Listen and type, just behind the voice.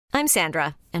I'm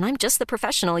Sandra, and I'm just the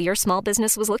professional your small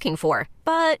business was looking for.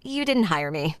 But you didn't hire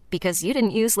me because you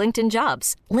didn't use LinkedIn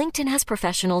Jobs. LinkedIn has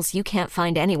professionals you can't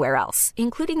find anywhere else,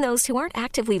 including those who aren't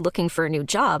actively looking for a new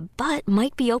job, but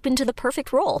might be open to the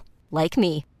perfect role, like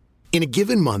me. In a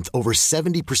given month, over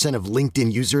 70% of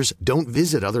LinkedIn users don't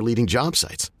visit other leading job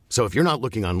sites. So if you're not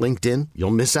looking on LinkedIn,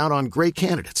 you'll miss out on great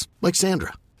candidates like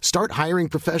Sandra. Start hiring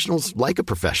professionals like a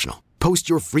professional. Post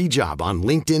your free job on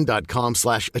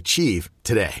linkedin.com/achieve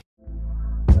today.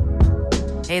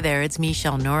 Hey there, it's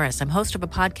Michelle Norris. I'm host of a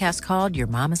podcast called Your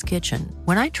Mama's Kitchen.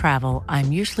 When I travel,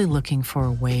 I'm usually looking for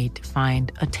a way to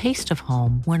find a taste of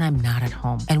home when I'm not at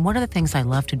home. And one of the things I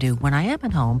love to do when I am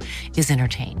at home is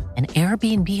entertain. And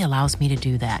Airbnb allows me to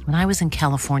do that. When I was in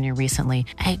California recently,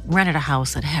 I rented a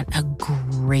house that had a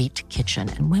great kitchen.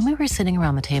 And when we were sitting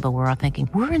around the table, we were all thinking,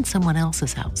 we're in someone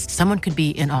else's house. Someone could be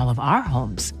in all of our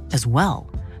homes as well.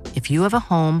 If you have a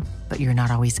home, but you're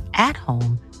not always at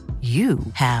home, you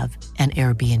have an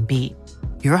Airbnb.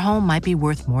 Your home might be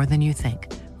worth more than you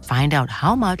think. Find out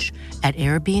how much at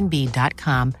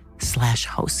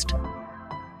airbnb.com/host. Down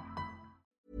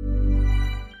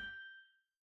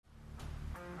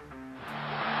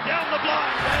the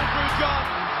blind, Andrew John.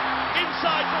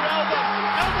 Inside for Albert.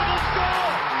 Albert will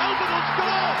score. Albert will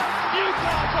score.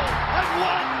 Newcastle have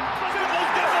won.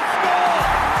 Fiddler's going to score.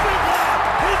 Fiddler,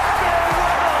 it's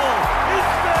farewell.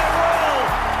 It's farewell.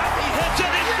 And he hits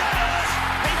it. He's got it.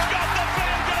 He's got the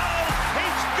field goal.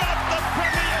 He's got the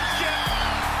premiership.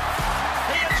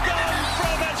 He has gone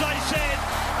from, as I said,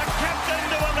 a captain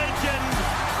to a legend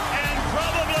and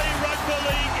probably rugby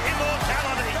league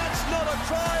immortality. That's not a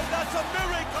try. That's a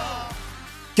miracle.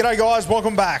 G'day guys,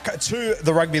 welcome back to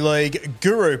the Rugby League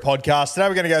Guru podcast. Today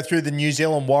we're going to go through the New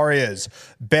Zealand Warriors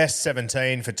best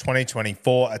 17 for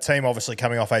 2024, a team obviously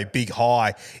coming off a big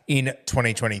high in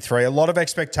 2023. A lot of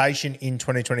expectation in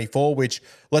 2024, which,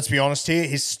 let's be honest here,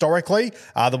 historically,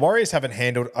 the Warriors haven't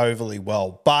handled overly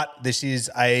well, but this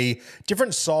is a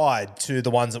different side to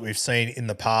the ones that we've seen in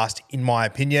the past, in my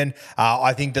opinion.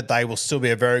 I think that they will still be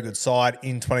a very good side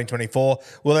in 2024.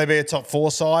 Will they be a top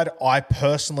 4 side? I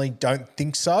personally don't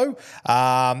think so.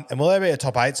 And will they be a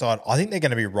top 8 side? I think they're going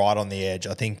to be right on the edge.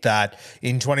 I think that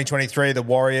in 2023,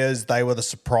 the Warriors, they were the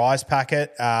surprise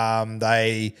packet.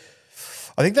 I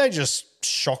think they just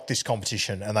shocked this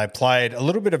competition and they played a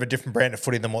little bit of a different brand of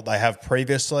footy than what they have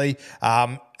previously.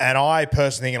 And I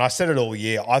personally think, and I said it all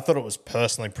year, I thought it was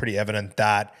personally pretty evident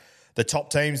that the top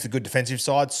teams, the good defensive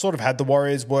side, sort of had the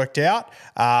Warriors worked out.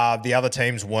 The other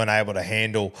teams weren't able to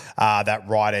handle that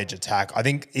right edge attack. I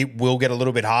think it will get a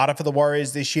little bit harder for the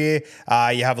Warriors this year.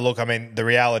 You have a look. I mean, the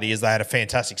reality is they had a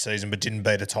fantastic season but didn't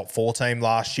beat a top 4 team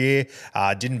last year.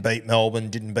 Didn't beat Melbourne,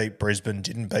 didn't beat Brisbane,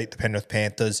 didn't beat the Penrith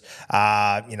Panthers.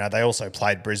 They also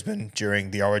played Brisbane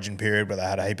during the Origin period where they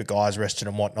had a heap of guys rested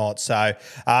and whatnot. So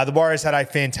the Warriors had a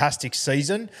fantastic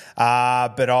season,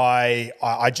 but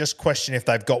I just question if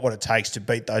they've got what it takes to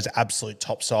beat those absolute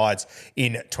top sides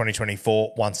in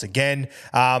 2024 once again.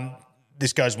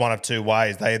 This goes one of two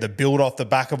ways. They either build off the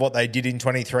back of what they did in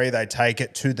 23, they take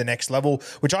it to the next level,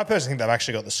 which I personally think they've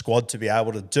actually got the squad to be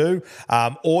able to do,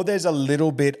 or there's a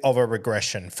little bit of a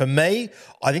regression. For me,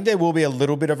 I think there will be a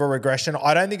little bit of a regression.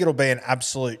 I don't think it'll be an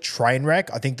absolute train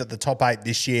wreck. I think that the top 8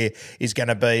 this year is going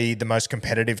to be the most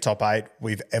competitive top 8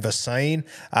 we've ever seen.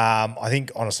 I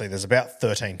think, honestly, there's about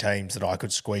 13 teams that I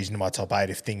could squeeze into my top 8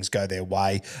 if things go their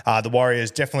way. The Warriors,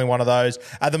 definitely one of those.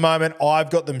 At the moment, I've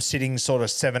got them sitting sort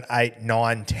of 7, 8,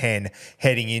 9, 10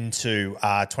 heading into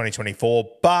 2024.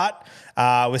 But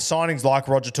with signings like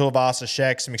Roger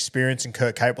Tuivasa-Sheck, some experience and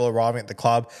Kurt Capewell arriving at the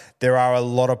club, there are a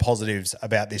lot of positives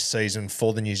about this season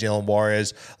for the New Zealand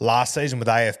Warriors. Last season with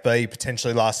AFB,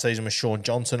 potentially last season with Sean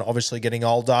Johnson, obviously getting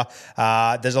older.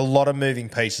 There's a lot of moving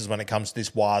pieces when it comes to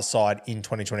this Wars side in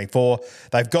 2024.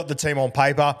 They've got the team on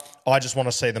paper. I just want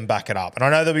to see them back it up. And I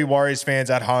know there'll be Warriors fans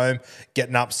at home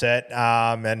getting upset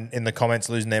and in the comments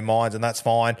losing their minds, and that's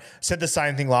fine. Said the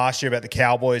same thing last year about the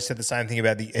Cowboys, said the same thing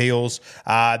about the Eels.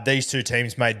 These two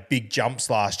teams made big jumps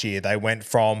last year. They went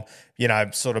from,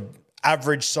 sort of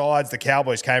average sides. The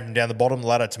Cowboys came from down the bottom of the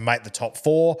ladder to make the top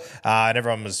 4, and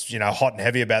everyone was, hot and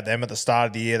heavy about them at the start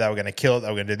of the year. They were going to kill it. They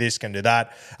were going to do this, going to do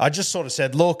that. I just sort of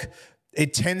said, look,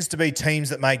 it tends to be teams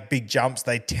that make big jumps.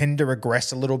 They tend to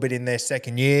regress a little bit in their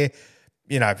second year.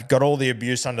 Got all the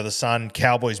abuse under the sun.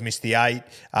 Cowboys missed the 8.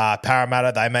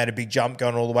 Parramatta, they made a big jump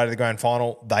going all the way to the grand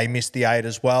final. They missed the 8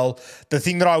 as well. The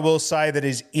thing that I will say that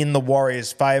is in the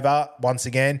Warriors' favour, once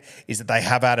again, is that they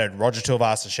have added Roger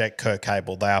Tuivasa-Sheck, Kurt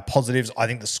Capewell. They are positives. I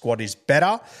think the squad is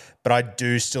better, but I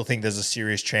do still think there's a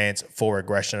serious chance for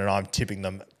regression, and I'm tipping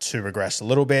them to regress a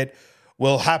little bit.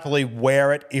 will happily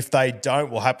wear it. If they don't,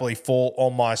 will happily fall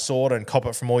on my sword and cop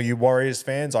it from all you Warriors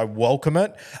fans. I welcome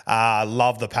it.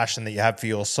 Love the passion that you have for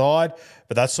your side.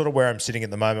 But that's sort of where I'm sitting at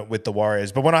the moment with the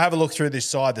Warriors. But when I have a look through this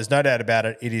side, there's no doubt about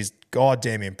it. It is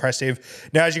goddamn impressive.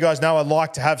 Now, as you guys know, I'd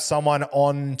like to have someone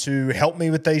on to help me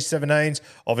with these 17s.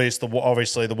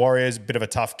 Obviously, the Warriors, a bit of a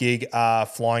tough gig,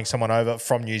 flying someone over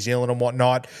from New Zealand and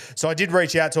whatnot. So I did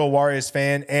reach out to a Warriors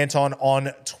fan, Anton,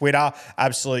 on Twitter.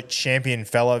 Absolute champion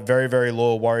fella. Very, very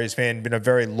loyal Warriors fan. Been a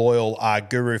very loyal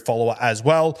Guru follower as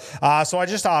well. So I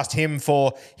just asked him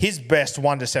for his best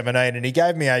 1 to 17, and he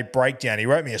gave me a breakdown. He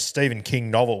wrote me a Stephen King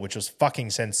novel, which was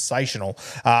fucking sensational,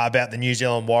 about the New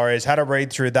Zealand Warriors. Had a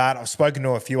read through that. I've spoken to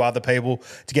a few other people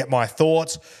to get my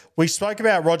thoughts. We spoke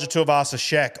about Roger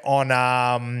Tuivasa-Sheck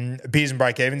on Beers and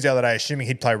Break Evens the other day, assuming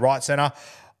he'd play right centre.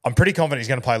 I'm pretty confident he's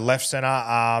going to play left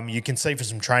centre. You can see for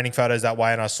some training photos that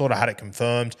way, and I sort of had it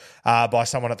confirmed by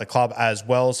someone at the club as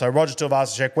well. So Roger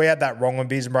Tuivasa-Sheck, we had that wrong on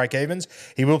Beers and Break Evens.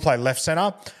 He will play left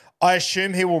centre. I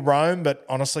assume he will roam, but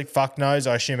honestly, fuck knows.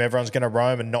 I assume everyone's going to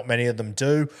roam, and not many of them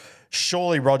do.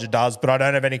 Surely Roger does, but I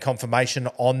don't have any confirmation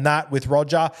on that with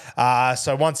Roger.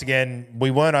 So once again,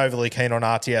 we weren't overly keen on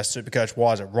RTS Supercoach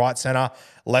Wise at right centre.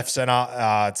 Left centre,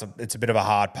 it's a bit of a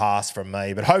hard pass from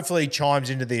me, but hopefully he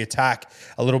chimes into the attack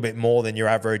a little bit more than your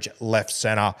average left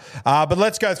centre. But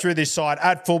let's go through this side.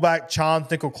 At fullback,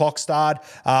 Chance Nickel-Klokstad.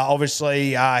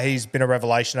 Obviously, he's been a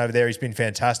revelation over there. He's been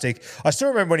fantastic. I still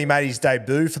remember when he made his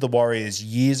debut for the Warriors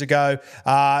years ago.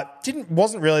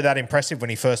 Wasn't really that impressive when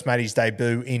he first made his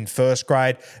debut in first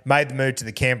grade. Made the move to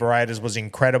the Canberra Raiders, was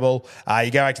incredible. You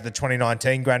go back to the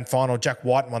 2019 grand final. Jack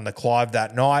White won the Clive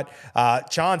that night.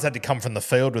 Chance had to come from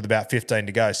the field with about 15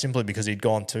 to go simply because he'd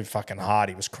gone too fucking hard.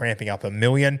 He was cramping up a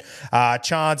million.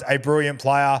 Chance, a brilliant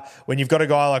player. When you've got a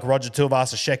guy like Roger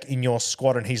Tuivasa-Sheck in your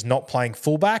squad and he's not playing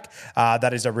fullback,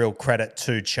 that is a real credit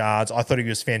to Chance. I thought he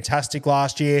was fantastic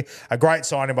last year. A great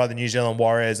signing by the New Zealand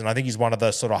Warriors, and I think he's one of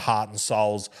the sort of heart and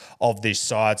souls of this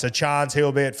side. So Chance,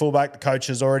 he'll be at fullback. The coach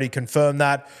has already confirmed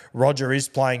that. Roger is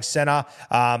playing centre.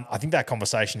 I think that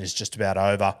conversation is just about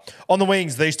over. On the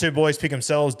wings, these two boys pick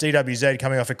themselves. DWZ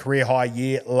coming off a career high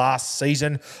year last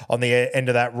season on the end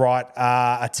of that right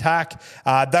attack.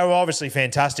 They were obviously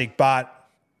fantastic, but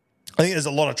I think there's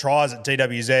a lot of tries that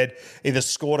DWZ either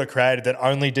scored or created that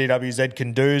only DWZ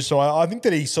can do. So I think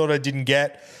that he sort of didn't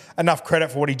get enough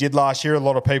credit for what he did last year. A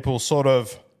lot of people sort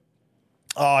of,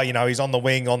 he's on the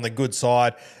wing, on the good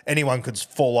side. Anyone could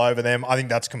fall over them. I think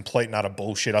that's complete and utter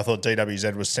bullshit. I thought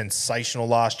DWZ was sensational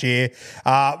last year.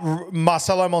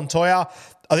 Marcelo Montoya,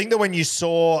 I think that when you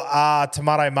saw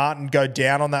Tamare Martin go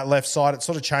down on that left side, it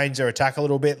sort of changed their attack a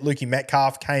little bit. Lukey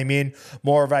Metcalf came in,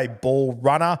 more of a ball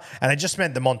runner, and it just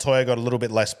meant that Montoya got a little bit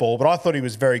less ball. But I thought he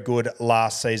was very good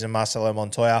last season, Marcelo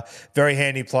Montoya. Very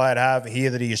handy player to have. Hear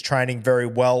that he is training very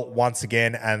well once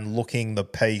again and looking the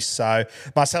piece. So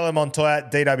Marcelo Montoya,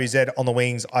 DWZ on the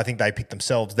wings, I think they picked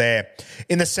themselves there.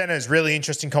 In the centres, really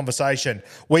interesting conversation.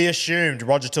 We assumed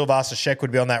Roger Tuivasa-Sheck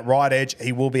would be on that right edge.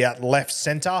 He will be at left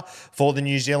centre for the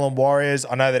New Zealand Warriors.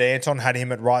 I know that Anton had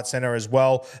him at right centre as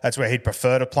well. That's where he'd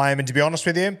prefer to play him. And to be honest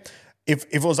with you, if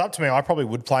it was up to me, I probably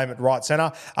would play him at right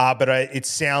centre. But it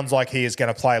sounds like he is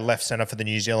going to play left centre for the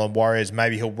New Zealand Warriors.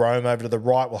 Maybe he'll roam over to the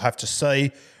right. We'll have to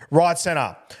see. Right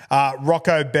centre,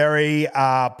 Rocco Berry,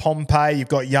 Pompey. You've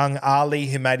got young Ali,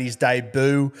 who made his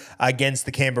debut against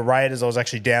the Canberra Raiders. I was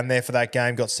actually down there for that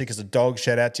game. Got sick as a dog.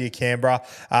 Shout out to you, Canberra.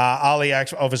 Ali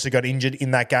obviously got injured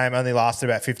in that game. Only lasted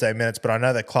about 15 minutes, but I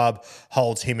know the club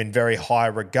holds him in very high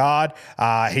regard.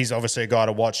 He's obviously a guy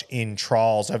to watch in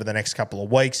trials over the next couple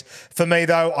of weeks. For me,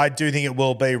 though, I do think it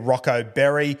will be Rocco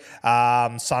Berry,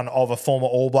 son of a former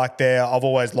All Black there. I've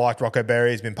always liked Rocco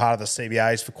Berry. He's been part of the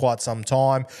CBAs for quite some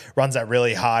time. Runs that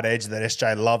really hard edge that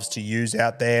SJ loves to use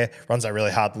out there. Runs that really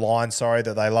hard line,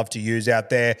 that they love to use out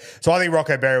there. So I think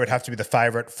Rocco Berry would have to be the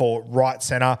favourite for right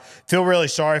centre. Feel really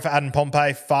sorry for Adam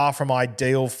Pompey. Far from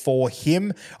ideal for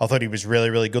him. I thought he was really,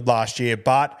 really good last year,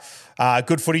 but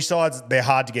good footy sides, they're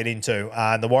hard to get into.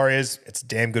 And the Warriors, it's a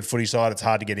damn good footy side. It's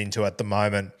hard to get into at the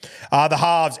moment. The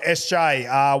halves,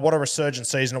 SJ, what a resurgent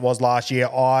season it was last year.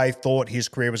 I thought his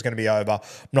career was going to be over.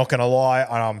 I'm not going to lie.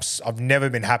 I've never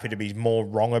been happy to be more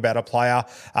wrong about a player.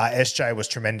 SJ was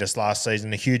tremendous last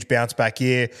season. A huge bounce back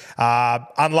year.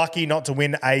 Unlucky not to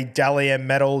win a Dally M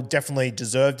medal. Definitely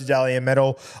deserved a Dally M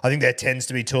medal. I think there tends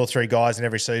to be 2 or 3 guys in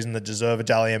every season that deserve a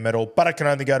Dally M medal, but it can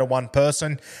only go to one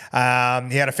person. He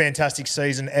had a fantastic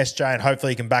season, SJ, and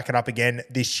hopefully he can back it up again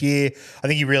this year. I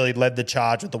think he really led the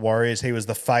charge with the Warriors. He was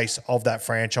the face of that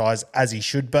franchise, as he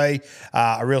should be.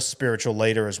 A real spiritual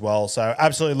leader as well. So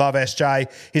absolutely love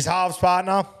SJ. His halves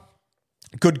partner,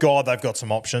 Good God, they've got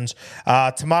some options.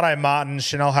 Tomato Martin,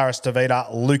 Chanel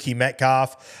Harris-Tavita, Lukey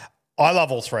Metcalf. I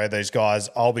love all three of these guys.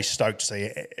 I'll be stoked to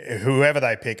see whoever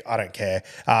they pick. I don't care.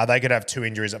 They could have 2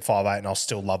 injuries at 5'8", and I'll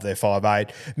still love their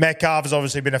 5'8". Metcalf has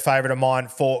obviously been a favourite of mine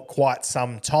for quite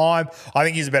some time. I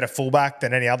think he's a better fullback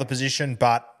than any other position,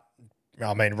 but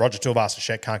I mean, Roger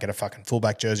Tuivasa-Sheck can't get a fucking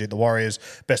fullback jersey at the Warriors.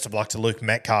 Best of luck to Luke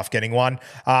Metcalf getting one.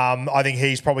 I think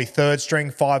he's probably third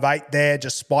string, 5'8" there,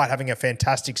 despite having a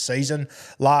fantastic season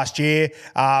last year.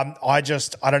 I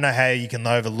don't know how you can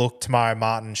overlook Tamari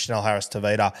Martin, Chanel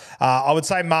Harris-Tavita. I would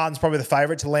say Martin's probably the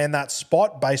favourite to land that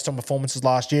spot based on performances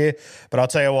last year. But I'll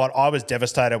tell you what, I was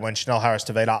devastated when Chanel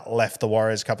Harris-Tavita left the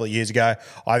Warriors a couple of years ago.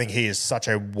 I think he is such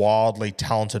a wildly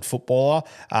talented footballer,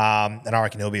 and I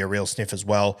reckon he'll be a real sniff as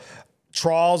well.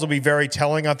 Trials will be very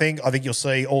telling, I think. I think you'll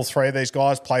see all three of these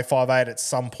guys play 5'8" at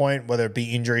some point, whether it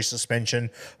be injury,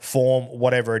 suspension, form,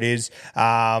 whatever it is.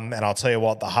 And I'll tell you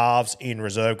what, the halves in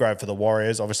reserve grade for the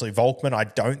Warriors, obviously Volkman, I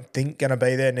don't think going to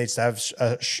be there, needs to have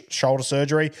shoulder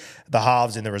surgery. The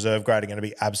halves in the reserve grade are going to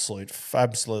be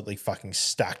absolutely fucking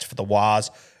stacked for the Wars.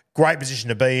 Great position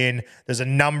to be in. There's a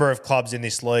number of clubs in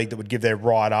this league that would give their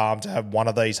right arm to have one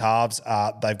of these halves.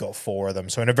 They've got 4 of them.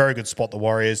 So in a very good spot, the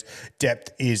Warriors.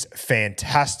 Depth is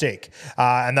fantastic.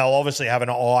 And they'll obviously have an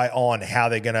eye on how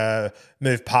they're going to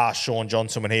move past Sean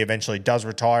Johnson when he eventually does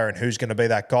retire and who's going to be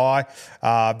that guy.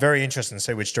 Very interesting to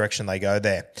see which direction they go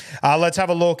there. Let's have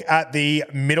a look at the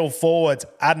middle forwards.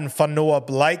 Aden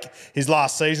Fanua-Blake, his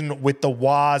last season with the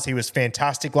Wars, he was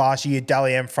fantastic last year.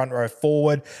 Dally M front row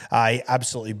forward. He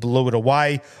absolutely blew it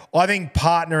away. I think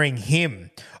partnering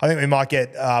him, I think we might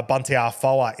get Bunty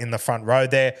Afoa in the front row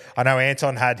there. I know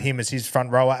Anton had him as his front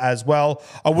rower as well.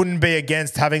 I wouldn't be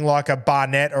against having like a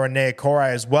Barnett or a Niokore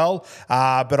as well.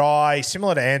 But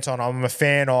similar to Anton, I'm a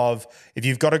fan of if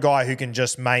you've got a guy who can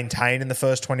just maintain in the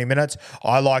first 20 minutes,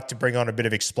 I like to bring on a bit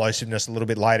of explosiveness a little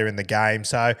bit later in the game.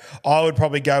 So I would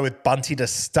probably go with Bunty to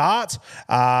start,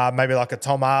 maybe like a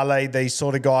Tom Ali, these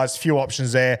sort of guys. Few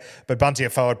options there, but Bunty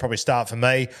Afoa would probably start for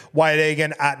me. Wade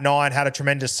Egan at 9 had a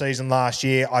tremendous season last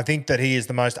year. I think that he is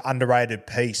the most underrated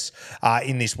piece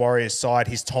in this Warriors side.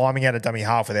 His timing out of dummy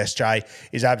half with SJ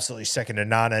is absolutely second to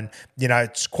none. And,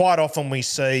 it's quite often we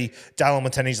see Dalen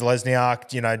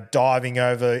Watene-Zelezniak, diving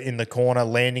over in the corner,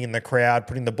 landing in the crowd,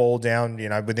 putting the ball down,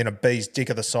 within a bee's dick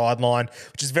of the sideline,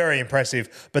 which is very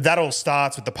impressive. But that all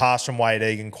starts with the pass from Wade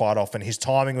Egan quite often. His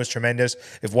timing was tremendous.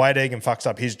 If Wade Egan fucks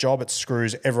up his job, it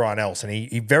screws everyone else. And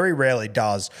he very rarely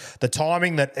does. The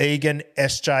timing that Egan,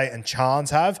 SJ and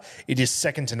Chance have, it is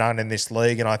second to none in this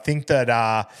league. And I think that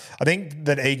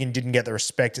Egan didn't get the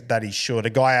respect that he should. A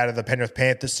guy out of the Penrith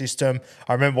Panthers system.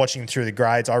 I remember watching him through the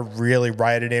grades. I really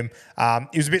rated him.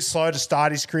 He was a bit slow to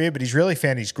start his career, but he's really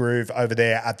found his groove over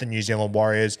there at the New Zealand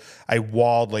Warriors. A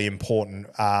wildly important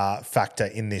factor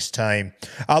in this team.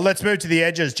 Let's move to the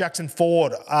edges. Jackson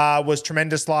Ford was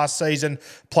tremendous last season.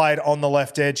 Played on the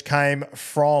left edge. Came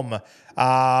from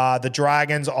the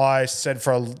Dragons. I said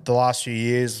for the last few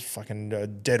years,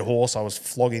 fucking dead horse I was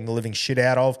flogging the living shit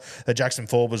out of, that Jackson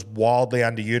Ford was wildly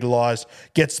underutilised.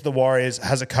 Gets to the Warriors,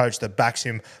 has a coach that backs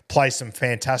him, plays some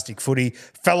fantastic footy.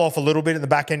 Fell off a little bit in the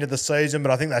back end of the season,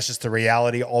 but I think that's just the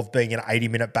reality of being an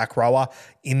 80-minute back rower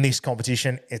in this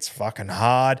competition. It's fucking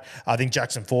hard. I think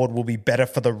Jackson Ford will be better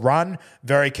for the run.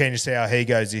 Very keen to see how he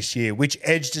goes this year. Which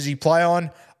edge does he play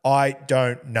on? I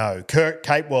don't know. Kurt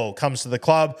Capewell comes to the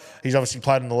club. He's obviously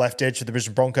played on the left edge for the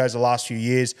Brisbane Broncos the last few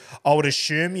years. I would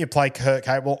assume you play Kurt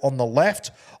Capewell on the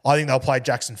left. I think they'll play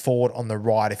Jackson Ford on the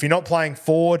right. If you're not playing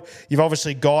Ford, you've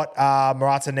obviously got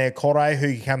Marata Niokore, who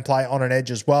you can play on an edge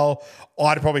as well.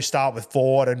 I'd probably start with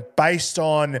Ford. And based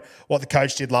on what the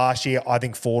coach did last year, I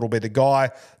think Ford will be the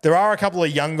guy. There are a couple of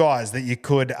young guys that you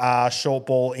could short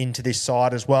ball into this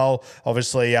side as well.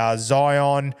 Obviously,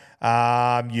 Zion.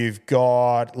 You've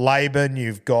got Laban.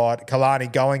 You've got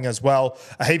Kalani going as well.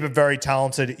 A heap of very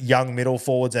talented young middle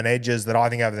forwards and edges that I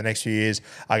think over the next few years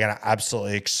are going to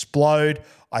absolutely explode.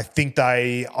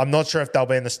 I'm not sure if they'll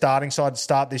be in the starting side to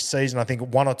start this season. I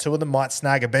think one or two of them might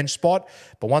snag a bench spot.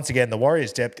 But once again, the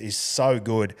Warriors' depth is so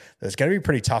good that it's going to be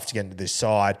pretty tough to get into this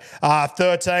side.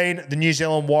 13, the New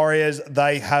Zealand Warriors,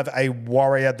 they have a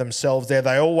warrior themselves there.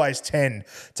 They always tend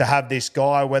to have this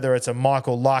guy, whether it's a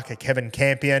Michael Luck, a Kevin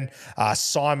Campion,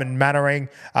 Simon Mannering.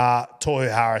 Tohu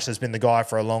Harris has been the guy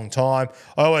for a long time.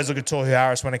 I always look at Tohu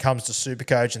Harris when it comes to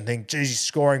Supercoach and think, geez, he's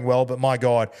scoring well, but my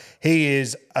God, he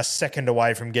is a second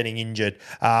away from getting injured.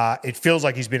 It feels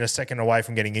like he's been a second away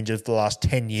from getting injured for the last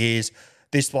 10 years.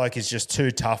 This bloke is just too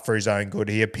tough for his own good.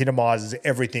 He epitomises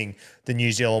everything the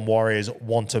New Zealand Warriors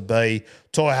want to be.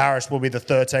 Tohu Harris will be the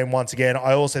 13 once again.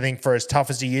 I also think for as tough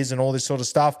as he is and all this sort of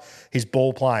stuff, his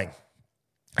ball playing.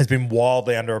 has been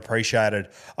wildly underappreciated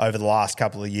over the last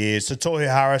couple of years. So Tohu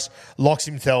Harris locks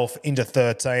himself into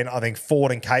 13. I think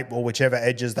Ford and Capewell, whichever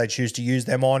edges they choose to use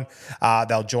them on,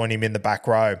 they'll join him in the back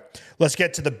row. Let's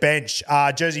get to the bench.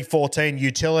 Jersey 14,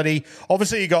 utility.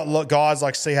 Obviously, you got guys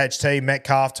like CHT,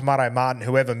 Metcalf, Tomato Martin,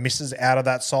 whoever misses out of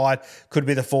that side could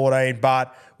be the 14,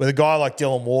 but with a guy like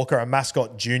Dylan Walker, a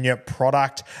mascot junior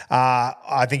product,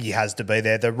 I think he has to be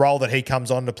there. The role that he comes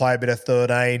on to play a bit of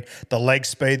 13, the leg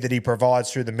speed that he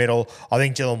provides through the middle, I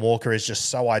think Dylan Walker is just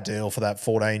so ideal for that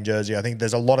 14 jersey. I think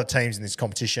there's a lot of teams in this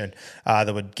competition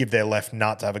that would give their left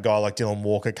nut to have a guy like Dylan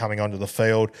Walker coming onto the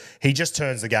field. He just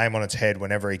turns the game on its head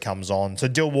whenever he comes on. So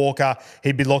Dylan Walker,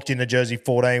 he'd be locked into jersey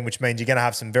 14, which means you're going to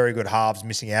have some very good halves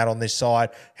missing out on this side,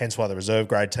 hence why the reserve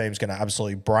grade team's going to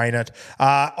absolutely brain it.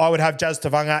 I would have Jazz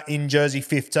Tavanga in jersey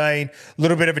 15, a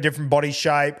little bit of a different body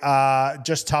shape,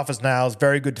 just tough as nails,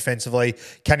 very good defensively,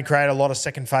 can create a lot of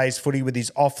second phase footy with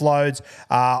his offloads.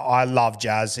 I love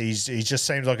Jazz. He just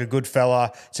seems like a good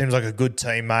fella, seems like a good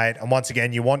teammate. And once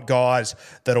again, you want guys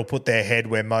that'll put their head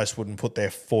where most wouldn't put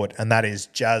their foot, and that is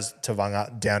Jazz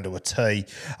Tavanga down to a T.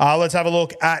 Let's have a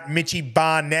look at Mitchie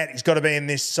Barnett. He's got to be in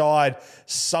this side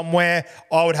somewhere.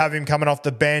 I would have him coming off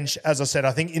the bench. As I said,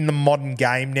 I think in the modern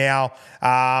game now,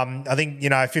 I think,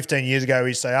 15 years ago,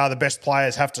 we say, the best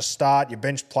players have to start. Your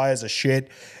bench players are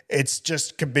shit. It's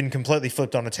just been completely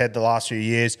flipped on its head the last few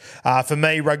years. For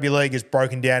me, rugby league is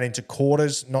broken down into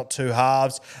quarters, not two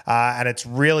halves, and it's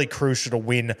really crucial to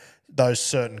win those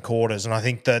certain quarters. And I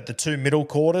think that the two middle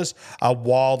quarters are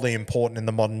wildly important in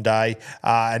the modern day.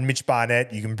 And Mitch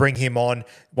Barnett, you can bring him on.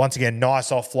 Once again, nice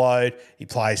offload. He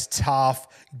plays tough,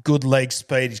 good leg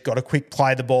speed. He's got a quick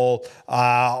play the ball.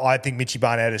 I think Mitchie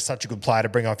Barnett is such a good player to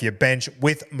bring off your bench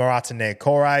with Marata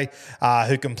Nairkore,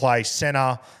 who can play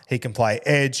centre. He can play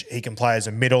edge. He can play as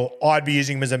a middle. I'd be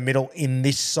using him as a middle in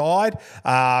this side.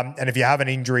 And if you have an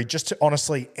injury, just to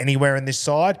honestly anywhere in this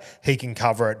side, he can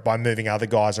cover it by moving other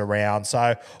guys around.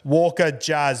 So Walker,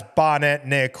 Jazz, Barnett,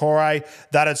 Nairkore,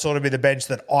 that'd sort of be the bench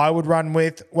that I would run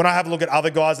with. When I have a look at other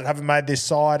guys that haven't made this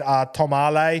side, Tom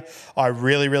Ale, I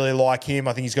really, really like him.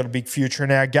 I think he's got a big future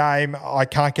in our game. I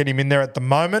can't get him in there at the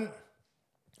moment,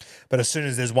 but as soon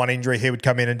as there's one injury, he would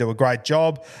come in and do a great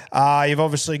job. You've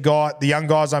obviously got the young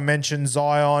guys I mentioned,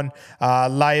 Zion,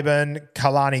 Laban,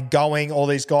 Kalani Going, all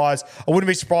these guys. I wouldn't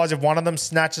be surprised if one of them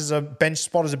snatches a bench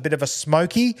spot as a bit of a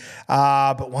smoky.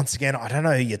 But once again, I don't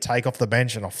know who you take off the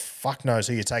bench, and fuck knows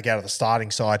who you take out of the starting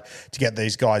side to get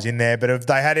these guys in there. But if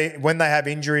they had it, when they have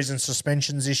injuries and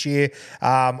suspensions this year,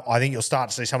 I think you'll start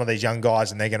to see some of these young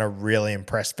guys, and they're going to really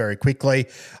impress very quickly.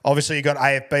 Obviously, you've got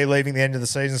AFB leaving the end of the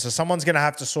season, so someone's going to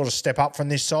have to sort of step up from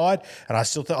this side, and I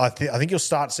think you'll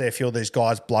start to see a few of these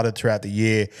guys blooded throughout the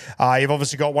year. You've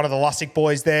obviously got one of the Lussick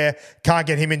boys there. Can't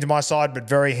get him into my side, but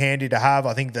very handy to have.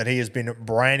 I think that he has been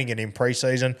braining it in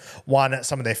preseason, won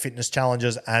some of their fitness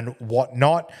challenges and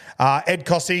whatnot. Ed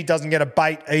Cossey doesn't get a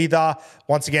bait either.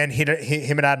 Once again,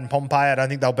 him and Adam Pompey, I don't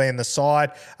think they'll be in the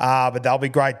side, but they'll be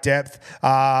great depth.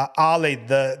 Ali,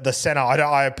 the centre,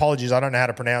 I apologize, I don't know how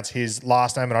to pronounce his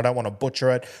last name, and I don't want to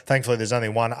butcher it. Thankfully, there's only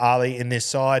one Ali in this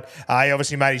side. He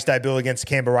obviously made his debut against the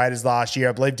Canberra Raiders last year.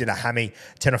 I believe did a hammy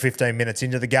 10 or 15 minutes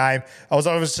into the game. I was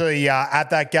obviously at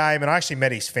that game, and I actually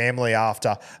met his family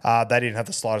after. They didn't have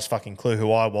the slightest fucking clue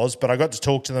who I was, but I got to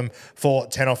talk to them for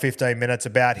 10 or 15 minutes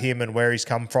about him and where he's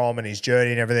come from and his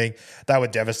journey and everything. They were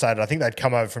devastated. I think they'd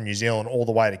come over from New Zealand all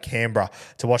the way to Canberra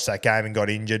to watch that game and got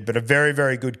injured. But a very,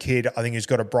 very good kid. I think he's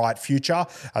got a bright future.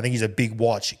 I think he's a big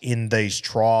watch in these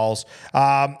trials.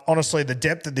 Honestly, the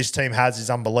depth that this team has is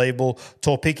unbelievable.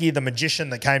 Torpiki, the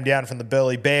magician that came down from the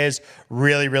Burleigh Bears,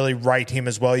 really, really rate him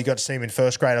as well. You got to see him in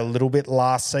first grade a little bit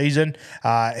last season.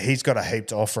 He's got a heap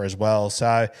to offer as well.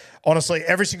 So honestly,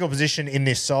 every single position in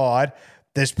this side,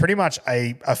 there's pretty much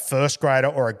a first grader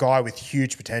or a guy with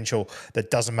huge potential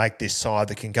that doesn't make this side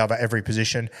that can cover every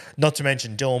position. Not to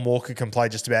mention Dylan Walker can play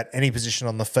just about any position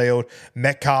on the field.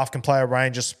 Metcalf can play a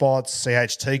range of spots.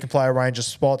 CHT can play a range of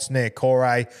spots.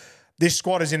 Nairkore. This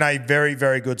squad is in a very,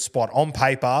 very good spot. On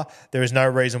paper, there is no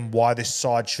reason why this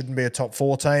side shouldn't be a top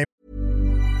 4 team.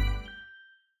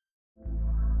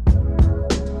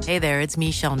 Hey there, it's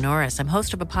Michelle Norris. I'm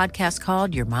host of a podcast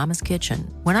called Your Mama's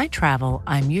Kitchen. When I travel,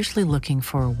 I'm usually looking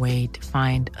for a way to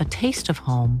find a taste of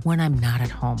home when I'm not at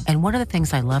home. And one of the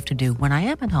things I love to do when I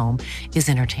am at home is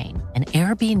entertain. And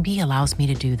Airbnb allows me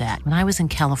to do that. When I was in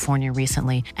California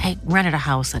recently, I rented a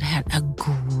house that had a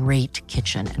great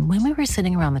kitchen. And when we were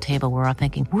sitting around the table, we were all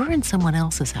thinking, we're in someone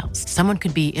else's house. Someone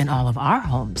could be in all of our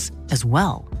homes as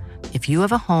well. If you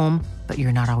have a home, but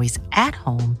you're not always at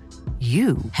home,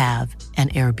 you have an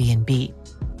Airbnb.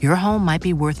 Your home might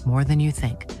be worth more than you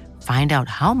think. Find out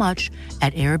how much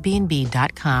at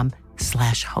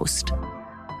airbnb.com/host.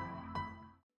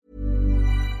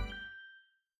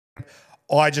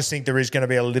 I just think there is going to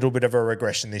be a little bit of a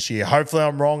regression this year. Hopefully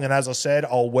I'm wrong, and as I said,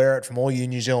 I'll wear it from all you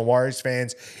New Zealand Warriors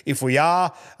fans if we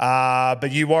are.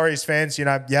 But you Warriors fans, you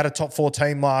had a top 4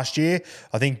 team last year.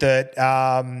 I think that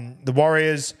the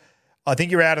Warriors, I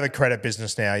think you're out of the credit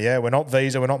business now, yeah? We're not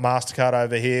Visa, we're not MasterCard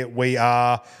over here. We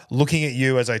are looking at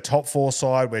you as a top 4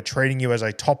 side. We're treating you as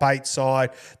a top 8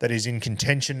 side that is in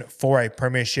contention for a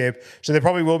premiership. So there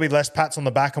probably will be less pats on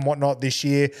the back and whatnot this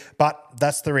year, but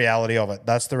that's the reality of it.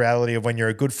 That's the reality of when you're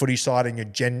a good footy side and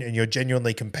you're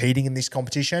genuinely competing in this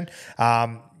competition.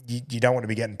 You don't want to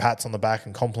be getting pats on the back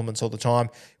and compliments all the time.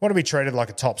 You want to be treated like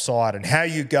a top side, and how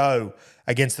you go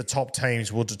against the top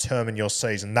teams will determine your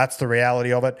season. That's the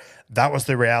reality of it. That was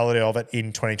the reality of it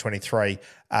in 2023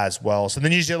 as well. So the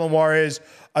New Zealand Warriors,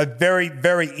 a very,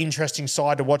 very interesting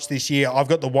side to watch this year. I've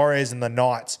got the Warriors and the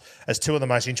Knights as 2 of the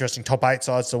most interesting top 8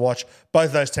 sides to watch. Both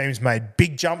of those teams made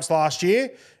big jumps last year,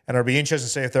 and it'll be interesting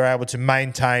to see if they're able to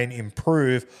maintain,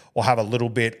 improve, or have a little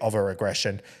bit of a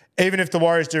regression. Even if the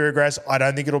Warriors do regress, I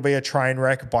don't think it'll be a train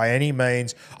wreck by any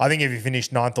means. I think if you finish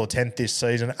 9th or 10th this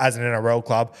season as an NRL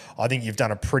club, I think you've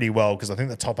done it pretty well, because I think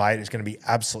the top 8 is going to be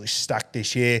absolutely stacked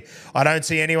this year. I don't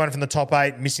see anyone from the top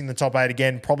 8 missing the top 8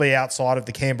 again, probably outside of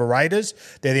the Canberra Raiders.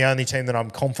 They're the only team that I'm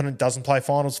confident doesn't play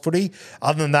finals footy.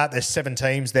 Other than that, there's 7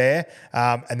 teams there.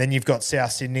 And then you've got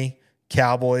South Sydney,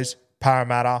 Cowboys,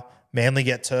 Parramatta, Manly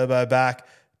get Turbo back.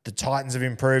 The Titans have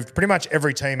improved. Pretty much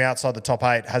every team outside the top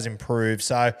 8 has improved.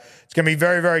 So it's going to be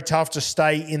very, very tough to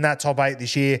stay in that top 8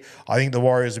 this year. I think the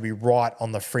Warriors will be right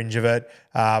on the fringe of it.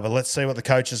 But let's see what the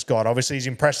coach has got. Obviously, he's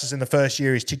impressed us in the first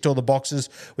year. He's ticked all the boxes,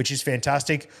 which is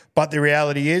fantastic. But the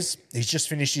reality is he's just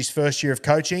finished his first year of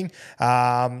coaching.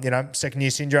 Second-year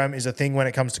syndrome is a thing when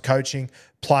it comes to coaching,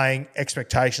 playing,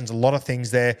 expectations, a lot of things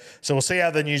there. So we'll see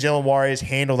how the New Zealand Warriors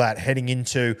handle that heading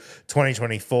into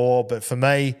 2024. But for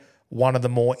me, one of the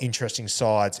more interesting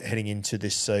sides heading into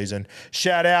this season.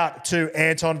 Shout out to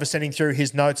Anton for sending through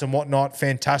his notes and whatnot.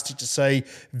 Fantastic to see.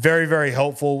 Very, very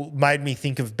helpful. Made me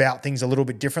think about things a little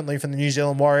bit differently from the New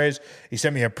Zealand Warriors. He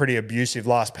sent me a pretty abusive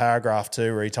last paragraph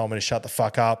too, where he told me to shut the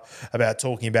fuck up about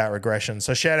talking about regression.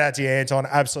 So shout out to you, Anton.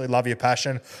 Absolutely love your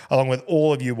passion, along with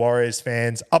all of you Warriors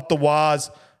fans. Up the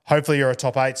Wars. Hopefully you're a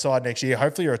top 8 side next year.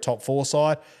 Hopefully you're a top 4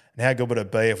 side. And how good would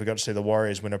it be if we got to see the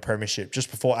Warriors win a premiership just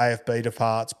before AFB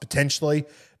departs, potentially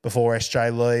before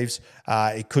SJ leaves?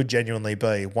 It could genuinely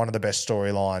be one of the best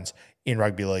storylines in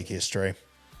rugby league history.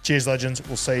 Cheers, legends.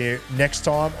 We'll see you next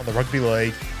time on the Rugby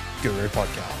League Guru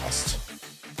Podcast.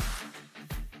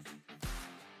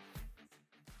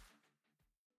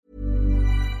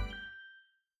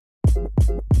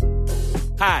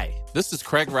 Hi, this is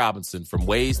Craig Robinson from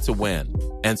Ways to Win,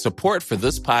 and support for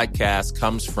this podcast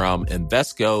comes from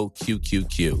Invesco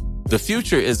QQQ. The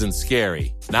future isn't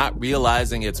scary. Not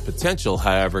realizing its potential,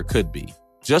 however, could be.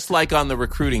 Just like on the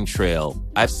recruiting trail,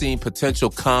 I've seen potential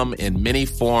come in many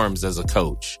forms as a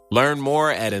coach. Learn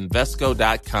more at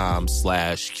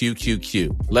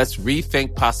Invesco.com/QQQ. Let's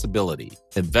rethink possibility.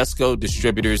 Invesco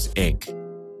Distributors, Inc.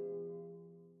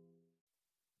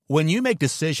 When you make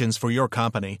decisions for your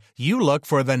company, you look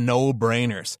for the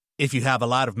no-brainers. If you have a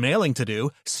lot of mailing to do,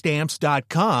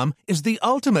 Stamps.com is the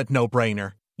ultimate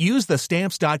no-brainer. Use the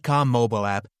Stamps.com mobile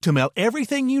app to mail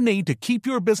everything you need to keep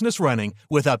your business running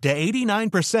with up to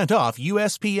 89% off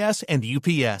USPS and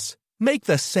UPS. Make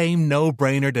the same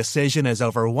no-brainer decision as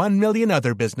over 1 million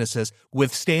other businesses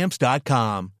with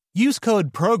Stamps.com. Use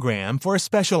code PROGRAM for a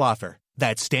special offer.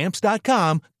 That's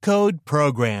Stamps.com, code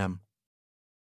PROGRAM.